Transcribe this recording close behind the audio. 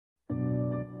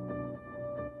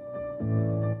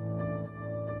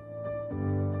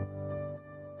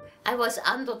I was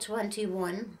under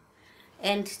 21,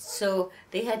 and so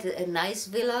they had a nice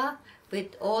villa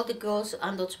with all the girls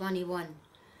under 21,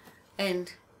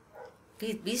 and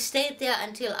we stayed there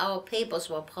until our papers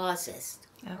were processed.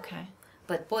 Okay.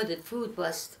 But boy, the food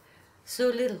was so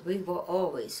little. We were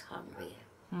always hungry.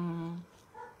 Mm-hmm.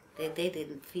 They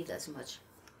didn't feed us much.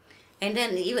 And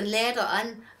then even later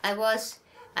on, I was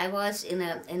in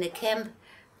a camp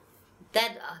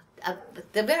that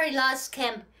the very last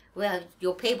camp where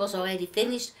your papers already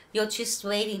finished. You're just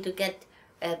waiting to get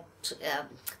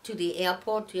to the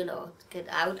airport. You know, get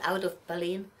out of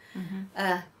Berlin.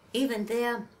 Mm-hmm. Even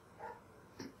there,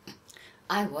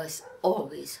 I was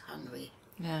always hungry.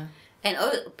 Yeah. And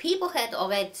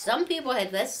some people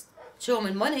had West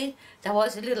German money. There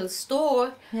was a little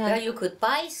store where you could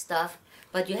buy stuff,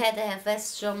 but you had to have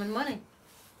West German money.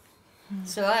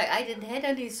 So I didn't have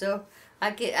any, so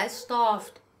I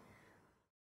starved.